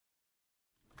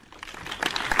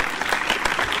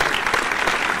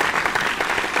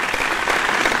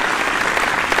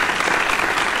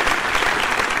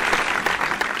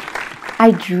I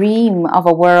dream of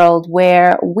a world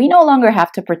where we no longer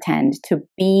have to pretend to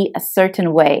be a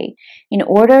certain way in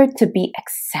order to be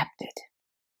accepted.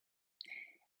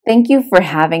 Thank you for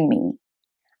having me.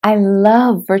 I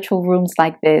love virtual rooms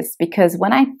like this because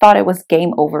when I thought it was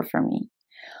game over for me,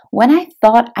 when I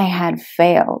thought I had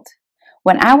failed,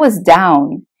 when I was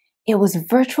down, it was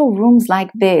virtual rooms like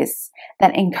this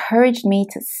that encouraged me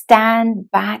to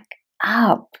stand back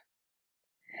up.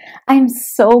 I'm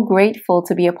so grateful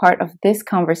to be a part of this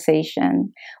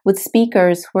conversation with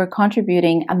speakers who are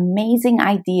contributing amazing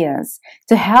ideas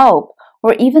to help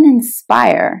or even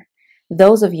inspire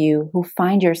those of you who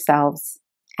find yourselves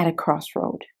at a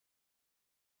crossroad.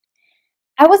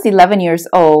 I was 11 years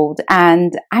old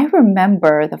and I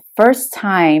remember the first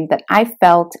time that I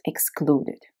felt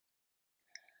excluded.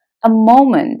 A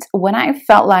moment when I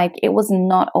felt like it was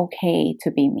not okay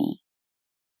to be me.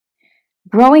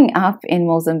 Growing up in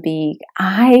Mozambique,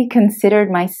 I considered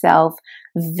myself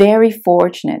very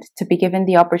fortunate to be given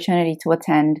the opportunity to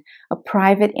attend a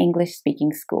private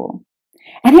English-speaking school.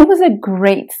 And it was a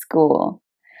great school.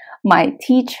 My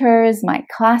teachers, my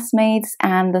classmates,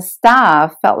 and the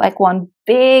staff felt like one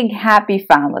big happy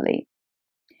family.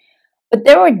 But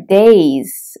there were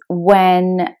days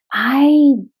when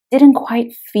I didn't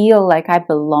quite feel like I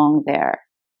belonged there.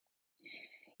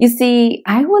 You see,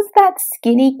 I was that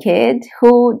skinny kid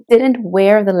who didn't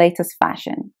wear the latest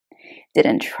fashion,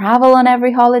 didn't travel on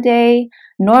every holiday,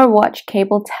 nor watch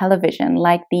cable television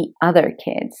like the other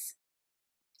kids.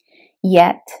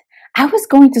 Yet, I was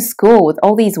going to school with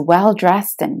all these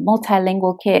well-dressed and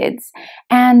multilingual kids,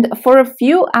 and for a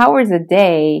few hours a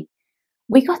day,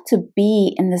 we got to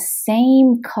be in the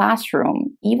same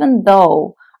classroom, even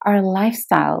though our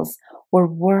lifestyles were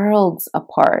worlds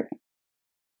apart.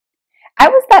 I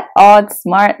was that odd,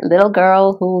 smart little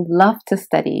girl who loved to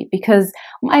study because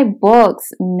my books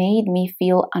made me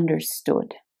feel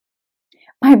understood.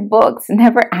 My books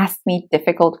never asked me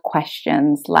difficult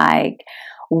questions like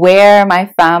where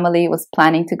my family was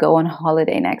planning to go on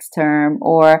holiday next term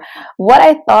or what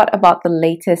I thought about the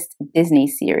latest Disney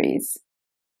series.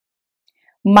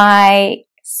 My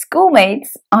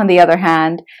schoolmates, on the other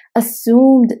hand,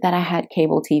 assumed that I had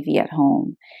cable TV at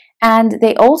home. And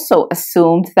they also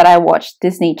assumed that I watched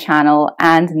Disney Channel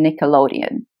and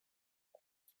Nickelodeon.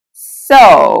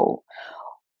 So,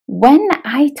 when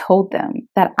I told them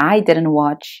that I didn't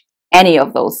watch any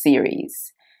of those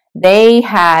series, they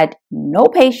had no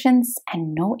patience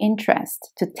and no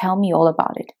interest to tell me all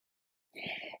about it.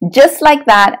 Just like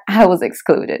that, I was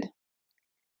excluded.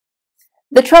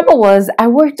 The trouble was, I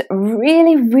worked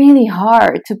really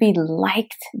hard to be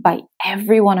liked by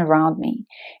everyone around me.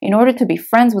 In order to be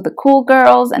friends with the cool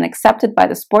girls and accepted by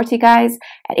the sporty guys,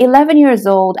 at 11 years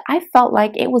old, I felt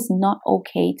like it was not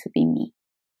okay to be me.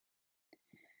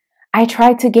 I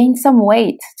tried to gain some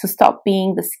weight to stop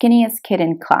being the skinniest kid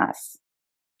in class.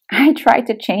 I tried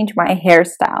to change my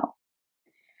hairstyle.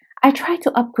 I tried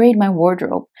to upgrade my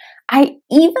wardrobe. I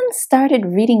even started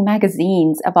reading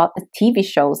magazines about the TV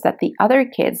shows that the other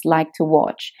kids liked to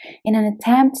watch in an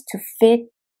attempt to fit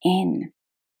in.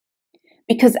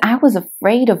 Because I was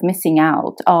afraid of missing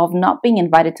out, of not being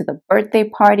invited to the birthday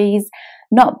parties,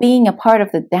 not being a part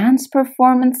of the dance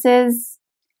performances,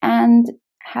 and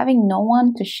having no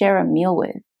one to share a meal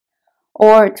with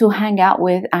or to hang out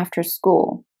with after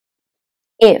school,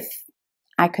 if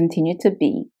I continued to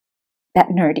be that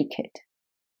nerdy kid.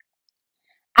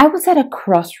 I was at a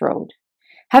crossroad,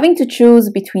 having to choose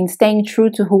between staying true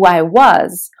to who I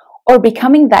was or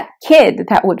becoming that kid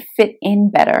that would fit in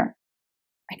better.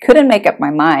 I couldn't make up my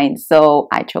mind, so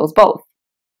I chose both.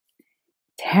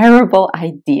 Terrible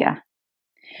idea.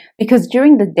 Because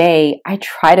during the day, I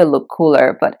try to look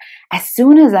cooler, but as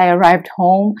soon as I arrived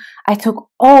home, I took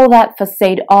all that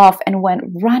facade off and went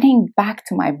running back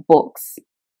to my books.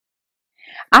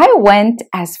 I went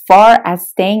as far as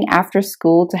staying after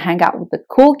school to hang out with the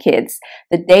cool kids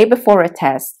the day before a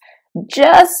test,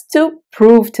 just to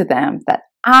prove to them that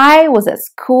I was as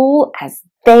cool as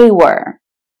they were.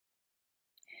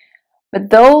 But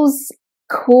those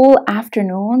cool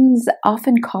afternoons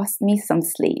often cost me some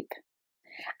sleep.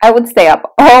 I would stay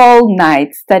up all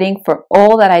night studying for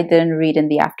all that I didn't read in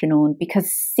the afternoon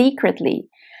because secretly,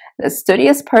 the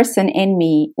studious person in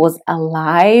me was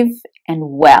alive and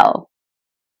well.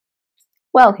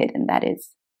 Well hidden, that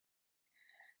is.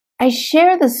 I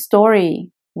share this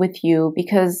story with you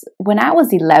because when I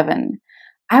was 11,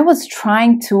 I was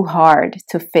trying too hard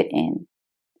to fit in.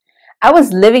 I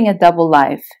was living a double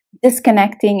life,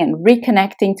 disconnecting and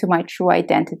reconnecting to my true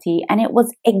identity, and it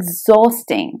was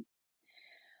exhausting.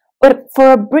 But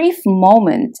for a brief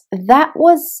moment, that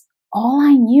was all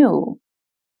I knew.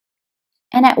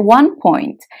 And at one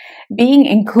point, being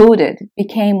included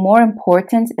became more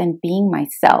important than being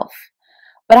myself.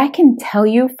 But I can tell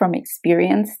you from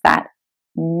experience that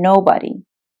nobody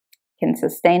can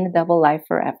sustain a double life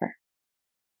forever.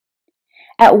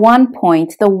 At one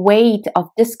point, the weight of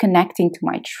disconnecting to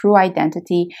my true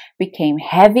identity became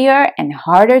heavier and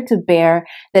harder to bear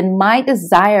than my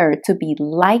desire to be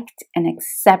liked and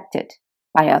accepted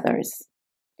by others.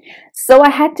 So I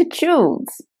had to choose.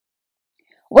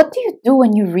 What do you do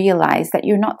when you realize that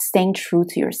you're not staying true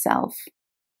to yourself?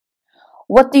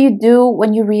 What do you do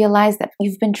when you realize that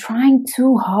you've been trying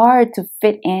too hard to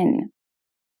fit in?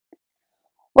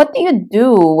 What do you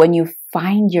do when you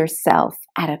find yourself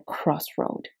at a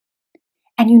crossroad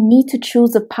and you need to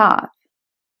choose a path?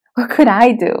 What could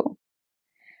I do?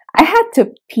 I had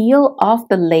to peel off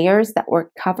the layers that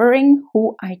were covering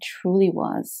who I truly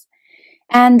was.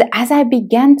 And as I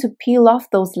began to peel off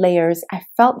those layers, I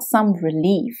felt some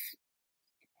relief.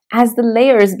 As the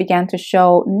layers began to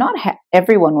show, not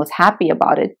everyone was happy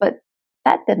about it, but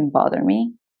that didn't bother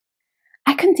me.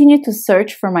 I continued to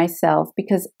search for myself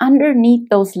because underneath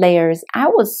those layers, I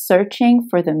was searching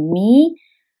for the me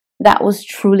that was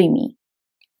truly me,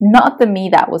 not the me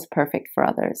that was perfect for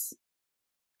others.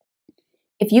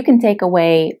 If you can take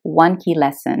away one key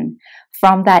lesson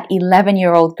from that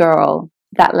 11-year-old girl,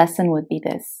 that lesson would be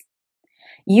this.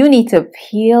 You need to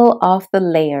peel off the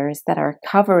layers that are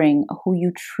covering who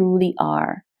you truly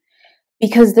are,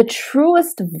 because the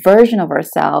truest version of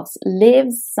ourselves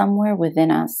lives somewhere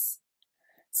within us.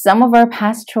 Some of our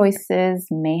past choices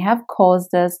may have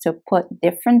caused us to put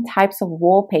different types of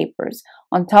wallpapers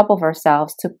on top of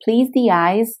ourselves to please the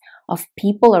eyes of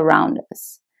people around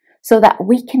us so that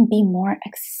we can be more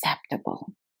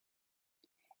acceptable.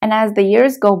 And as the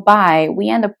years go by, we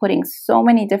end up putting so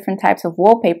many different types of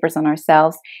wallpapers on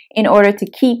ourselves in order to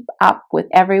keep up with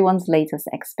everyone's latest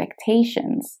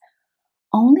expectations,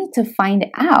 only to find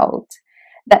out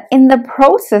that in the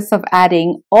process of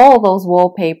adding all those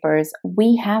wallpapers,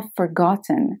 we have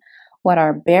forgotten what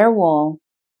our bare wall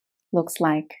looks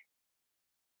like.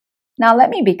 Now, let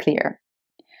me be clear.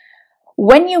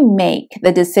 When you make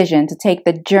the decision to take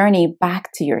the journey back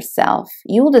to yourself,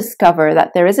 you'll discover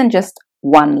that there isn't just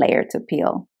one layer to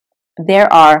peel.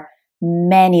 There are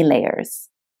many layers.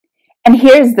 And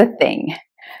here's the thing.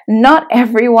 Not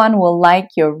everyone will like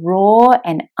your raw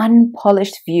and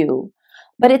unpolished view,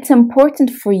 but it's important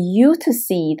for you to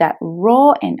see that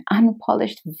raw and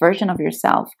unpolished version of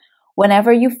yourself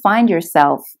whenever you find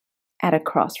yourself at a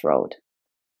crossroad.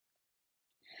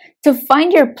 To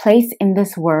find your place in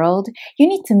this world, you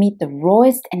need to meet the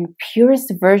rawest and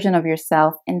purest version of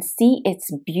yourself and see its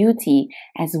beauty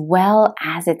as well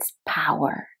as its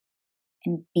power,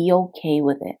 and be okay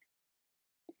with it.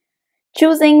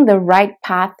 Choosing the right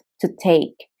path to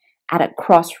take at a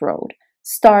crossroad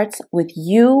starts with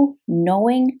you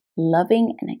knowing,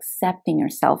 loving, and accepting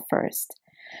yourself first.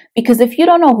 Because if you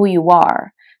don't know who you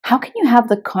are, how can you have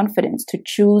the confidence to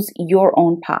choose your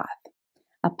own path?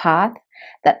 A path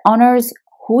that honors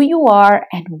who you are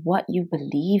and what you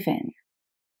believe in.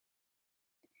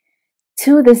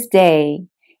 To this day,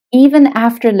 even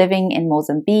after living in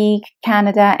Mozambique,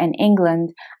 Canada, and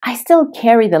England, I still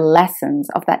carry the lessons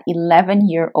of that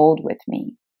 11-year-old with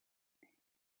me.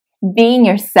 Being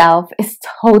yourself is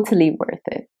totally worth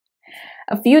it.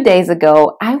 A few days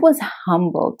ago, I was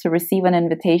humbled to receive an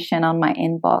invitation on my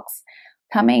inbox,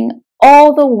 coming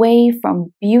all the way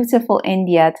from beautiful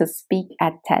India to speak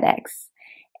at TEDx.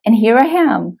 And here I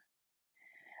am.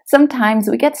 Sometimes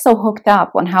we get so hooked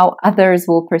up on how others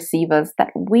will perceive us that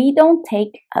we don't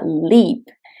take a leap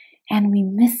and we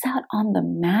miss out on the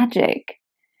magic.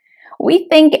 We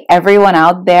think everyone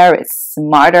out there is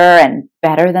smarter and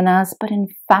better than us, but in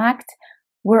fact,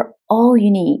 we're all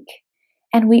unique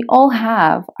and we all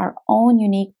have our own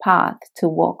unique path to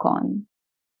walk on.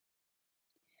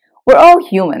 We're all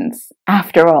humans,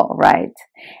 after all, right?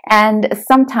 And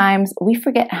sometimes we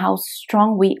forget how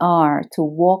strong we are to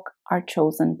walk our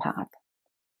chosen path.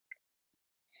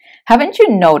 Haven't you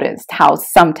noticed how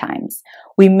sometimes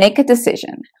we make a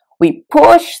decision, we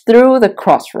push through the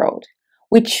crossroad,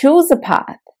 we choose a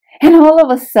path, and all of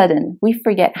a sudden we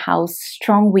forget how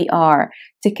strong we are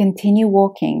to continue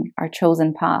walking our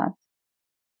chosen path?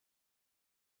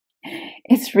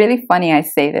 It's really funny I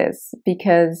say this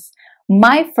because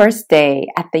my first day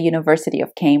at the University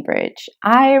of Cambridge,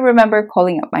 I remember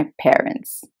calling up my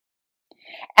parents.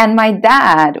 And my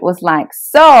dad was like,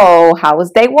 "So, how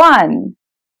was day one?"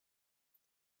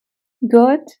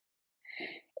 "Good.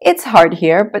 It's hard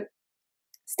here, but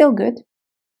still good."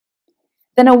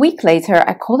 Then a week later,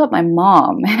 I called up my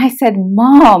mom and I said,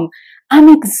 "Mom, I'm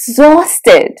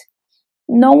exhausted."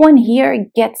 No one here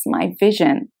gets my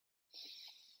vision.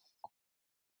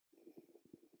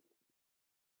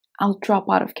 I'll drop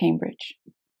out of Cambridge.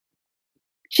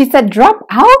 She said, drop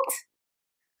out?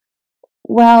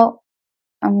 Well,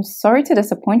 I'm sorry to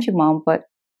disappoint you, Mom, but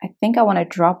I think I want to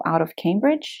drop out of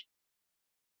Cambridge.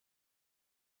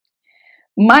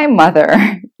 My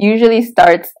mother usually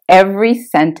starts every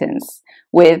sentence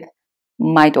with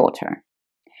my daughter.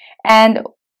 And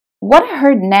what I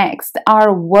heard next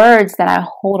are words that I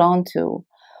hold on to,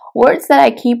 words that I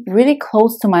keep really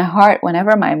close to my heart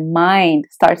whenever my mind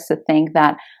starts to think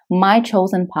that my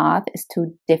chosen path is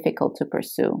too difficult to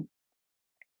pursue.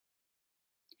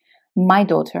 My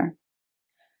daughter,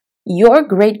 your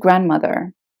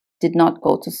great-grandmother did not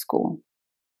go to school.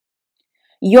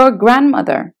 Your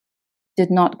grandmother did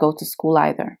not go to school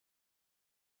either.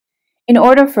 In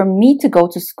order for me to go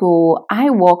to school, I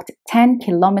walked 10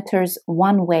 kilometers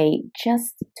one way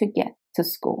just to get to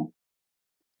school.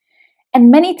 And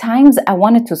many times I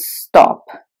wanted to stop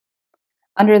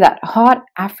under that hot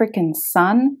African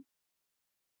sun,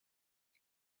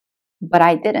 but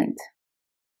I didn't.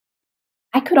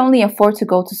 I could only afford to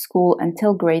go to school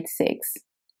until grade 6.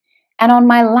 And on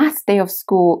my last day of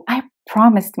school, I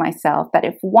promised myself that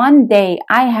if one day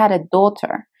I had a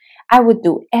daughter, I would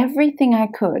do everything I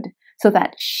could so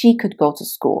that she could go to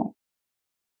school.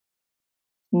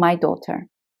 My daughter,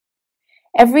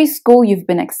 every school you've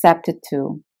been accepted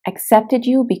to accepted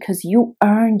you because you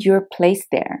earned your place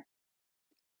there.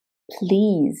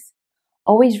 Please,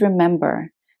 always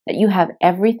remember that you have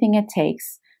everything it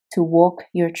takes to walk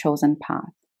your chosen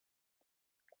path.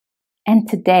 And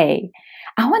today,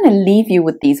 I want to leave you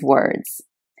with these words.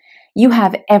 You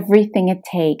have everything it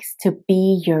takes to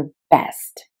be your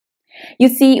best. You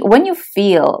see, when you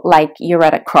feel like you're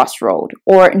at a crossroad,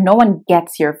 or no one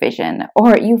gets your vision,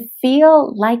 or you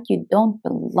feel like you don't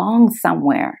belong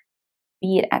somewhere,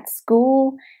 be it at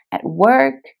school, at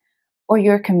work, or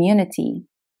your community,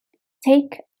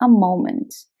 take a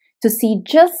moment to see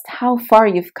just how far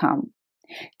you've come.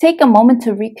 Take a moment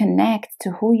to reconnect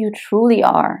to who you truly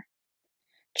are.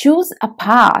 Choose a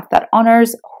path that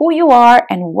honors who you are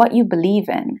and what you believe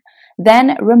in.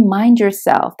 Then remind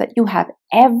yourself that you have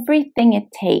everything it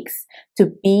takes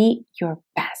to be your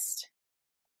best.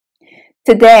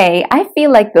 Today, I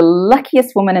feel like the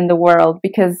luckiest woman in the world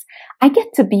because I get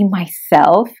to be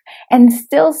myself and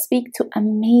still speak to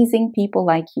amazing people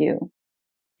like you.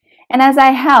 And as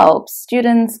I help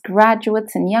students,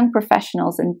 graduates, and young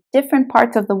professionals in different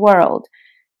parts of the world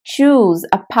choose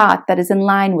a path that is in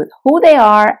line with who they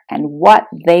are and what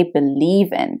they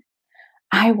believe in,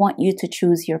 I want you to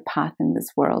choose your path in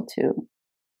this world too.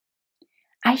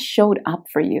 I showed up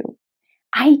for you.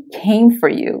 I came for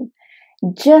you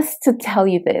just to tell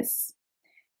you this.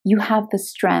 You have the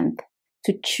strength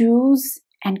to choose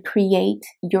and create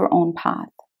your own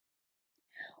path.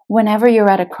 Whenever you're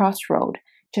at a crossroad,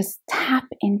 just tap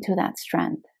into that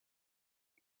strength.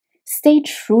 Stay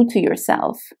true to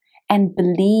yourself and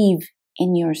believe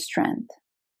in your strength.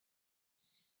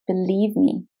 Believe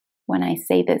me when I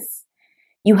say this.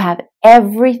 You have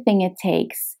everything it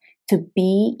takes to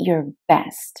be your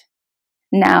best.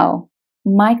 Now,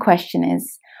 my question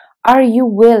is, are you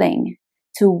willing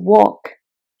to walk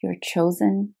your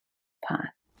chosen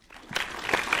path?